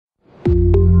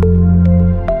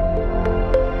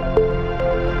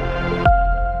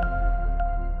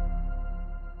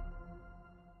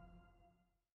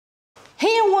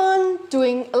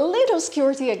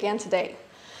security again today.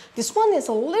 This one is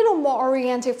a little more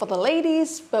oriented for the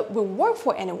ladies, but will work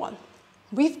for anyone.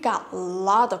 We've got a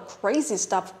lot of crazy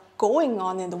stuff going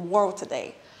on in the world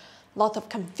today. A lot of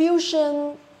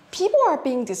confusion, people are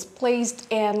being displaced,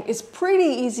 and it's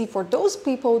pretty easy for those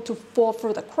people to fall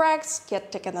through the cracks,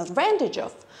 get taken advantage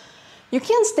of. You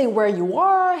can't stay where you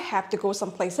are, have to go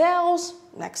someplace else.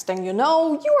 Next thing you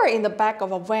know, you are in the back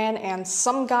of a van and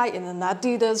some guy in an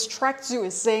Adidas tracksuit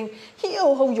is saying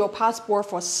he'll hold your passport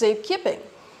for safekeeping.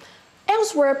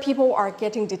 Elsewhere, people are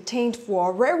getting detained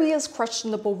for various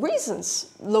questionable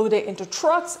reasons, loaded into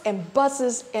trucks and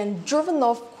buses and driven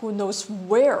off who knows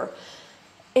where.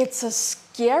 It's a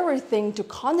scary thing to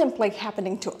contemplate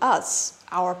happening to us,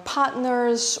 our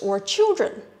partners, or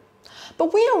children.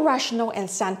 But we are rational and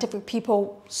scientific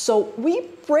people, so we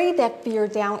break that fear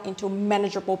down into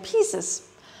manageable pieces.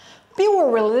 Build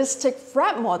a realistic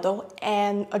threat model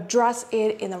and address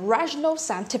it in a rational,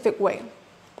 scientific way.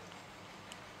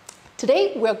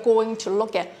 Today, we're going to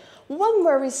look at one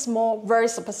very small, very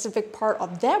specific part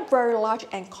of that very large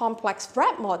and complex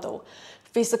threat model,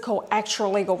 physical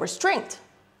extra-legal restraint.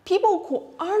 People who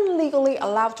aren't legally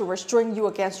allowed to restrain you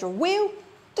against your will,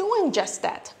 doing just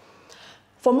that.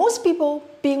 For most people,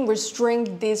 being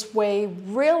restrained this way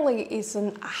really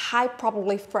isn't a high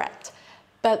probability threat.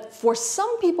 But for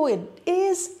some people it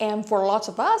is, and for lots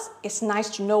of us, it's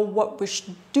nice to know what we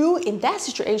should do in that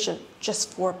situation just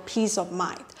for peace of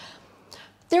mind.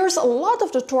 There's a lot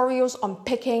of tutorials on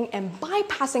picking and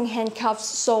bypassing handcuffs,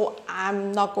 so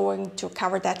I'm not going to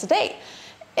cover that today.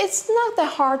 It's not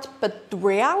that hard, but the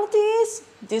reality is,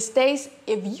 these days,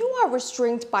 if you are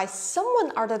restrained by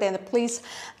someone other than the police,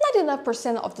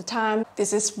 99% of the time,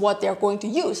 this is what they're going to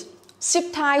use.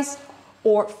 Zip ties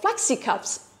or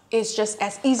FlexiCuffs. It's just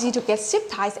as easy to get zip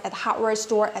ties at a hardware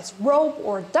store as rope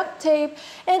or duct tape,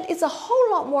 and it's a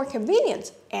whole lot more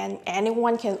convenient. And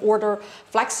anyone can order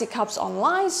FlexiCuffs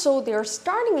online, so they're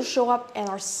starting to show up and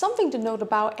are something to note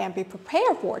about and be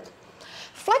prepared for it.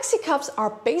 FlexiCuffs are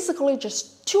basically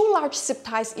just two large zip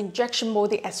ties injection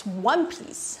molded as one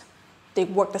piece. They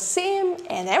work the same,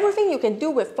 and everything you can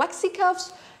do with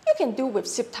FlexiCuffs, you can do with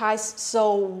zip ties,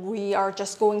 so we are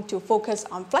just going to focus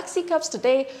on FlexiCuffs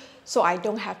today, so I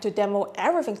don't have to demo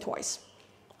everything twice.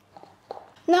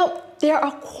 Now, there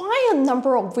are quite a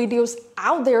number of videos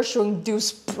out there showing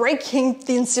dudes breaking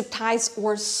thin zip ties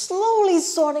or slowly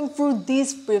sorting through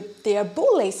these with their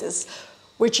bootlaces,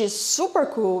 which is super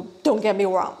cool, don't get me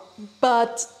wrong.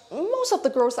 But most of the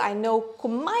girls I know who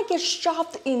might get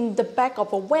shoved in the back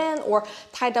of a van or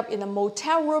tied up in a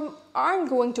motel room aren't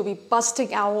going to be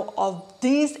busting out of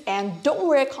these and don't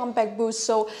wear combat boots,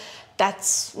 so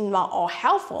that's not all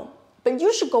helpful. But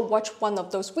you should go watch one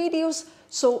of those videos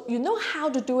so you know how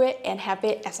to do it and have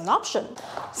it as an option.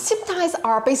 Zip ties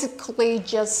are basically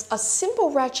just a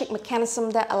simple ratchet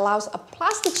mechanism that allows a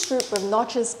plastic strip with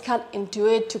notches cut into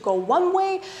it to go one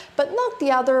way, but not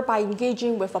the other by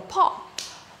engaging with a paw.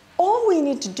 All we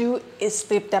need to do is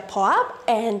flip that paw up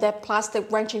and that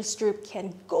plastic wrenching strip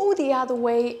can go the other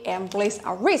way and place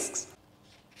our wrists.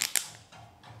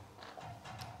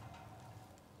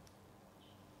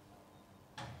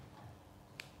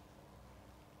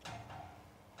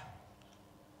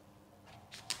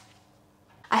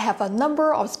 I have a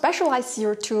number of specialized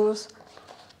sear tools.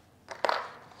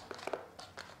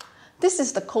 This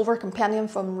is the Covert Companion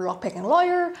from Lockpicking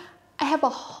Lawyer. I have a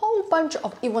whole bunch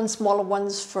of even smaller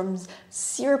ones from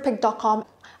searpick.com.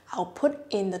 I'll put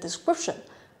in the description.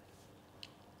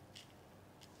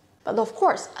 But of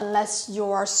course, unless you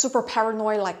are super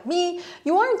paranoid like me,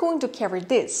 you aren't going to carry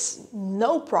this.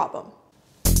 No problem.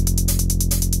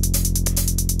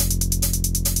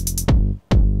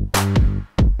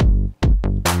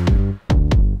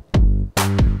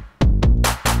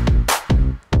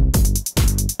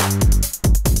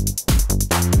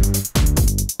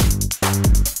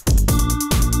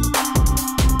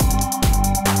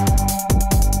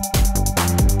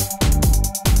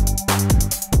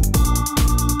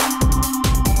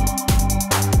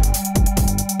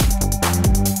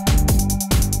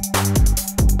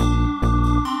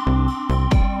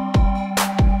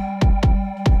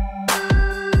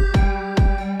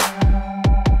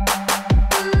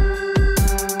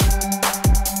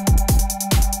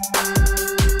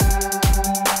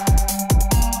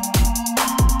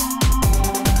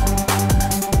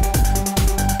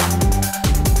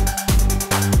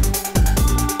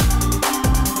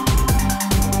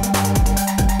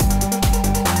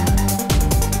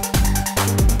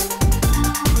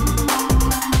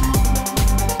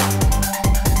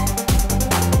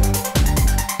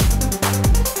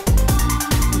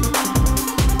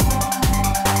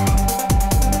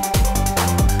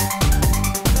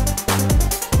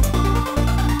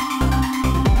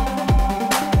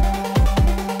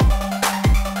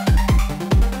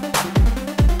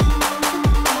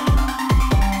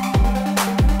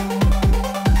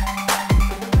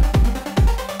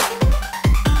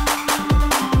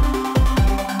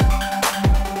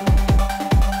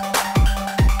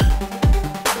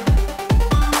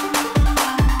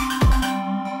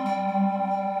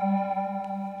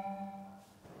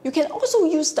 You can also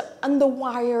use the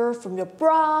underwire from your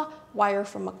bra, wire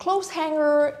from a clothes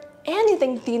hanger,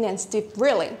 anything thin and stiff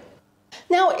really.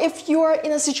 Now, if you're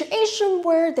in a situation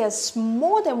where there's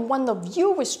more than one of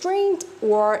you restrained,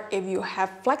 or if you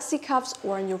have FlexiCuffs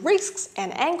on your wrists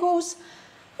and ankles,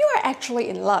 you are actually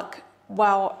in luck.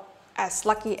 Well, as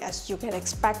lucky as you can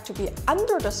expect to be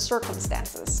under the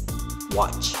circumstances.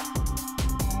 Watch.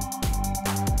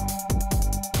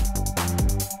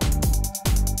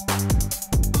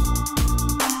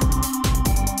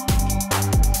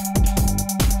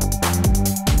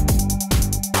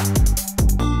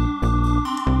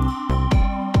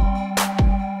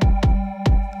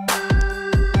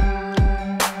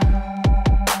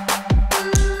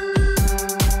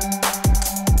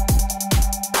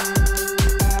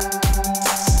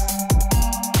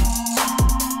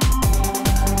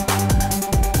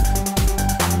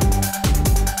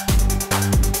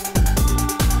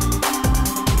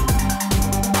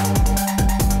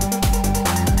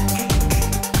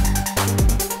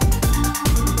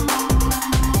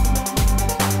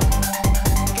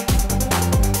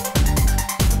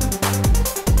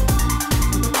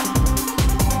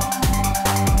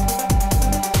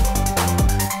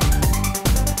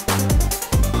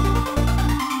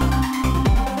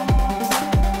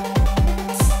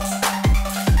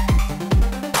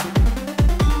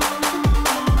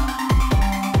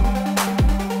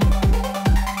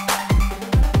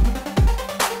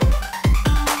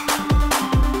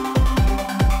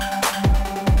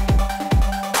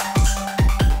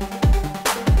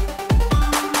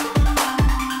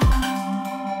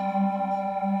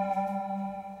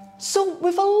 So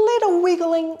with a little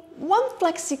wiggling, one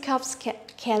FlexiCuffs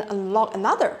can unlock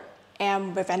another.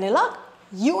 And with any luck,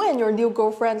 you and your new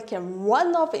girlfriend can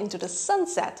run off into the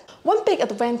sunset. One big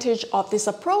advantage of this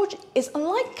approach is,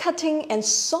 unlike cutting and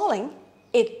sawing,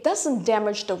 it doesn't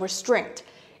damage the restraint.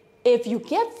 If you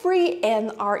get free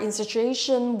and are in a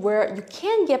situation where you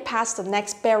can't get past the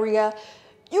next barrier,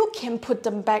 you can put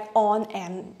them back on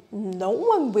and no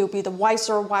one will be the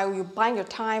wiser while you bide your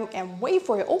time and wait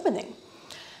for your opening.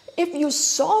 If you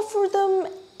saw through them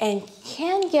and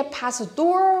can't get past the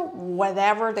door,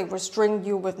 whatever they restrain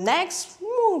you with next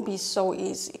won't be so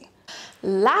easy.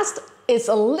 Last is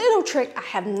a little trick I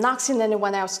have not seen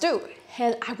anyone else do,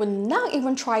 and I would not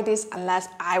even try this unless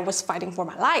I was fighting for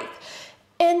my life.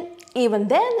 And even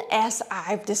then, as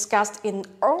I've discussed in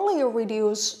earlier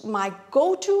videos, my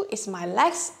go-to is my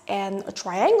legs and a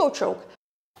triangle choke.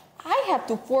 I have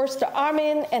to force the arm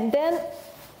in and then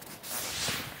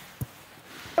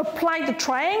apply the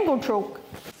triangle choke.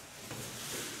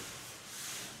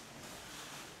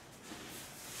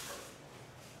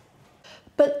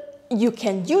 But you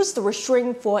can use the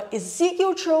restraint for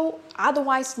Ezekiel choke,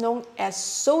 otherwise known as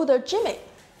Sode-guruma-jime.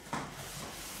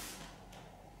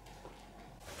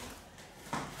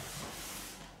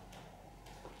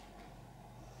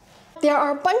 There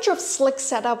are a bunch of slick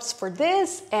setups for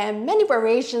this and many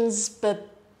variations, but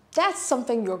that's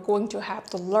something you're going to have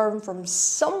to learn from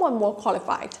someone more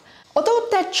qualified. Although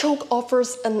that choke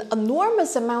offers an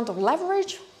enormous amount of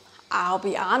leverage, I'll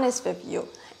be honest with you,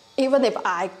 even if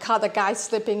I caught a guy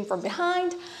slipping from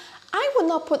behind, I would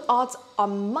not put odds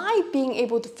on my being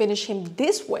able to finish him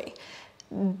this way.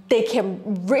 They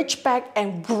can reach back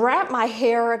and grab my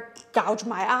hair, gouge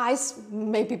my eyes,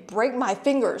 maybe break my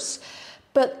fingers.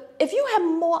 But if you have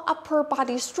more upper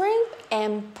body strength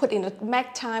and put in a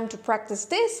necktie to practice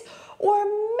this, or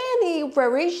many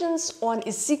variations on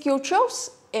Ezekiel chokes,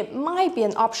 it might be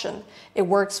an option. It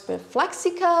works with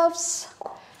FlexiCuffs,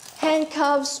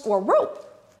 handcuffs, or rope.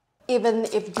 Even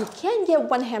if you can't get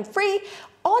one hand free,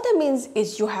 all that means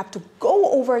is you have to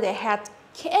go over their head,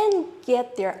 can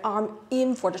get their arm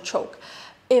in for the choke.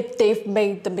 If they've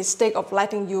made the mistake of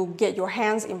letting you get your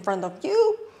hands in front of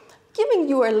you, giving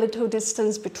you a little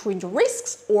distance between your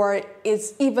wrists, or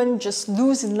it's even just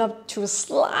loose enough to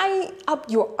slide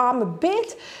up your arm a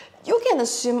bit, you can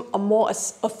assume a more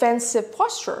offensive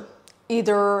posture,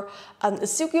 either an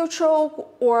Ezekiel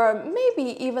choke or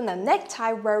maybe even a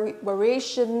necktie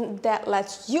variation that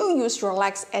lets you use your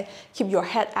legs and keep your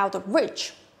head out of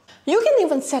reach. You can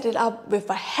even set it up with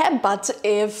a headbutt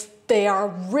if they are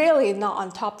really not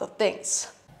on top of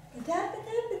things.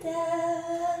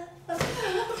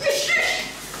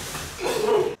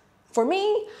 For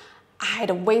me, I had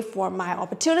to wait for my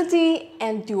opportunity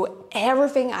and do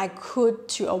everything I could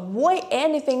to avoid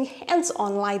anything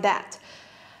hands-on like that.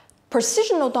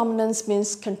 Positional dominance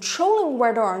means controlling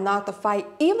whether or not the fight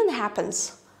even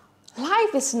happens.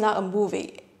 Life is not a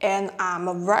movie, and I'm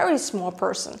a very small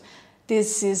person.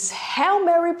 This is Hail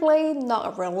Mary play, not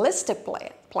a realistic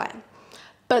plan.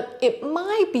 But it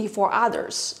might be for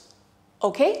others.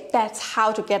 Okay, that's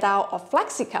how to get out of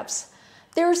FlexiCuffs.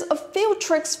 There's a few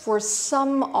tricks for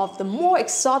some of the more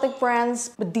exotic brands,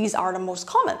 but these are the most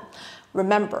common.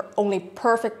 Remember, only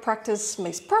perfect practice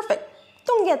makes perfect.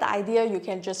 Don't get the idea you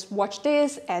can just watch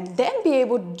this and then be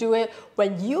able to do it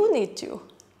when you need to.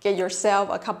 Get yourself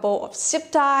a couple of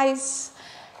zip ties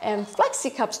and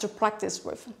FlexiCuffs to practice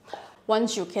with.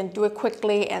 Once you can do it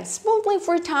quickly and smoothly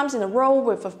 3 times in a row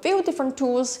with a few different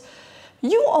tools,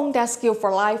 you own that skill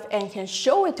for life and can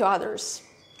show it to others.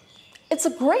 It's a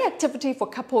great activity for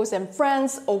couples and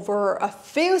friends over a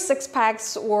few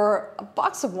 6-packs or a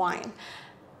box of wine.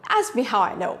 Ask me how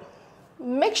I know.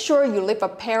 Make sure you leave a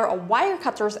pair of wire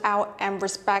cutters out and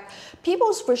respect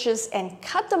people's wishes and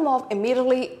cut them off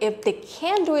immediately if they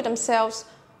can't do it themselves.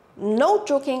 No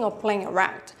joking or playing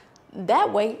around.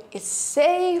 That way, it's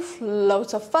safe,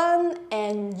 loads of fun,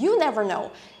 and you never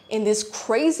know. In this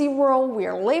crazy world we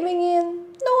are living in,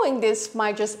 knowing this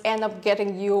might just end up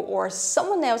getting you or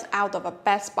someone else out of a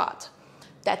bad spot.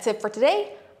 That's it for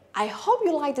today. I hope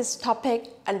you like this topic.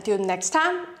 Until next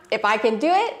time, if I can do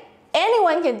it,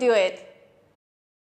 anyone can do it.